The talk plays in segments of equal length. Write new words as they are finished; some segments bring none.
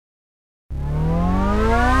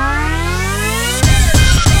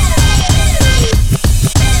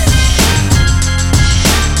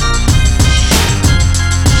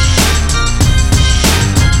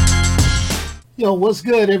Yo, what's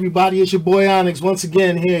good, everybody? It's your boy Onyx once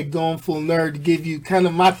again here at Going Full Nerd to give you kind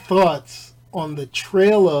of my thoughts on the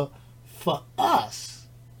trailer for Us.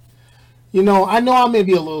 You know I may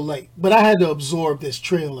be a little late, but I had to absorb this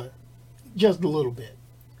trailer just a little bit.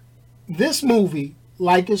 This movie,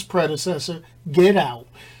 like its predecessor, Get Out,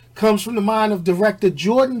 comes from the mind of director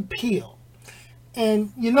Jordan Peele.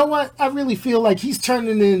 And you know what? I really feel like he's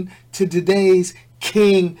turning into today's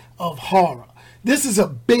king of horror. This is a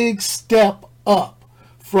big step up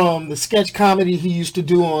from the sketch comedy he used to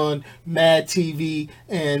do on Mad TV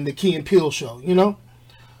and the Key and Peele show, you know?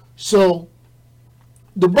 So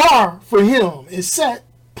the bar for him is set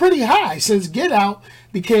pretty high since Get Out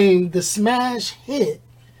became the smash hit.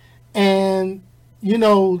 And, you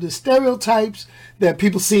know, the stereotypes that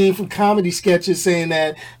people seen from comedy sketches saying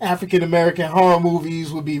that African-American horror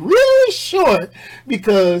movies would be really short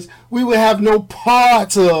because we would have no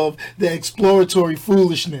parts of the exploratory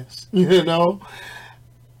foolishness, you know?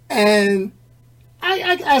 And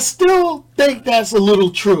I still think that's a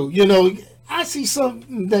little true. You know, I see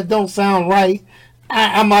something that don't sound right.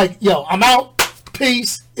 I'm like, yo, I'm out.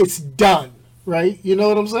 Peace. It's done. Right? You know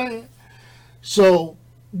what I'm saying? So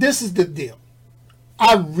this is the deal.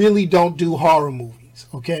 I really don't do horror movies,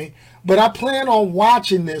 okay? But I plan on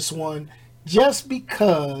watching this one just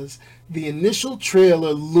because the initial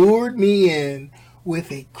trailer lured me in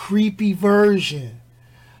with a creepy version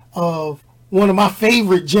of one of my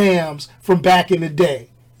favorite jams from back in the day.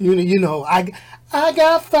 You know, I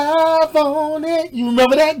got 5 on it. You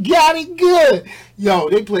remember that? Got it good. Yo,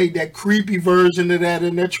 they played that creepy version of that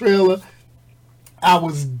in their trailer. I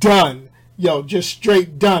was done. Yo, just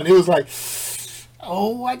straight done. It was like,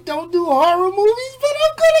 oh, I don't do horror movies, but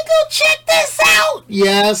I'm gonna go check this out.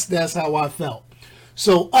 Yes, that's how I felt.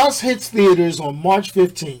 So Us hits theaters on March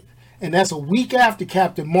 15th, and that's a week after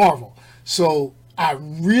Captain Marvel. So I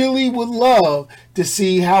really would love to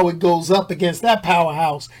see how it goes up against that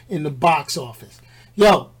powerhouse in the box office.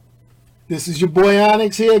 Yo, this is your boy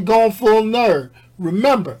Onyx here, Going Full Nerd.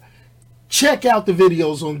 Remember, check out the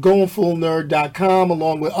videos on goingfullnerd.com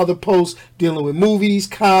along with other posts dealing with movies,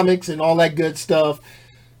 comics, and all that good stuff.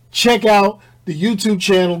 Check out the YouTube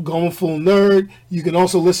channel, Going Full Nerd. You can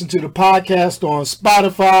also listen to the podcast on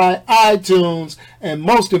Spotify, iTunes, and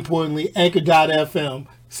most importantly, anchor.fm/Going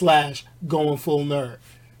Full Nerd.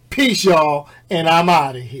 Peace, y'all, and I'm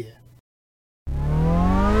out of here.